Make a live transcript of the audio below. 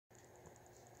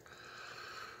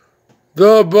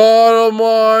The bottom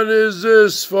line is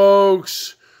this,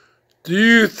 folks. Do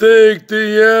you think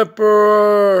the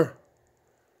emperor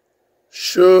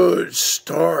should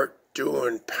start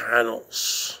doing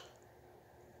panels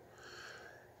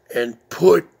and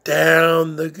put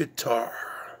down the guitar?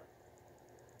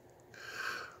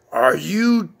 Are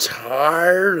you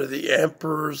tired of the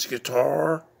emperor's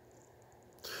guitar?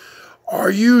 Are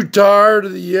you tired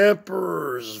of the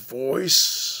emperor's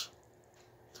voice?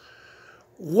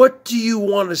 What do you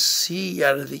want to see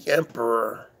out of the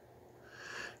emperor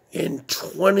in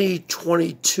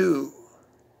 2022?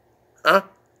 Huh?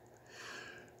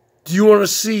 Do you want to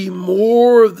see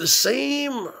more of the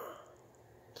same?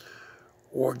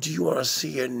 Or do you want to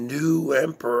see a new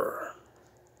emperor?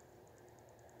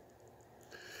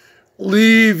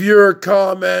 Leave your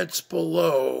comments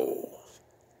below.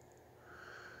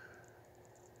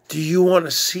 Do you want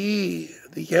to see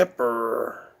the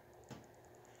emperor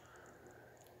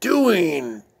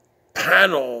doing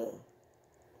panel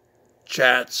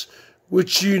chats,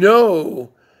 which you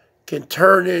know can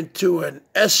turn into an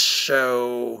S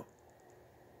show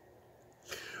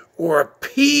or a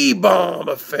P-bomb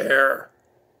affair?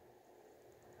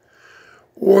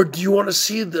 Or do you want to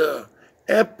see the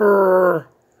emperor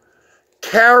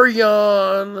carry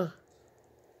on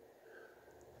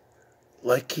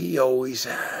like he always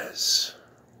has?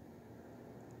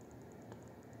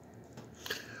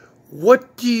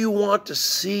 What do you want to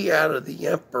see out of the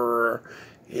emperor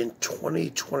in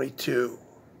 2022?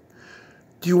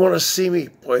 Do you want to see me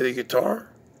play the guitar?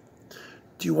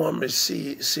 Do you want me to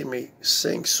see me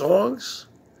sing songs?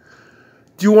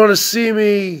 Do you want to see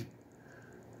me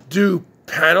do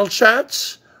panel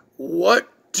chats? What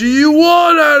do you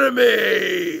want out of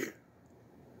me?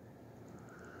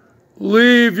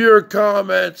 Leave your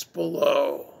comments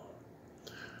below.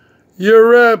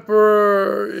 Your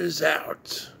emperor is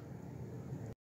out.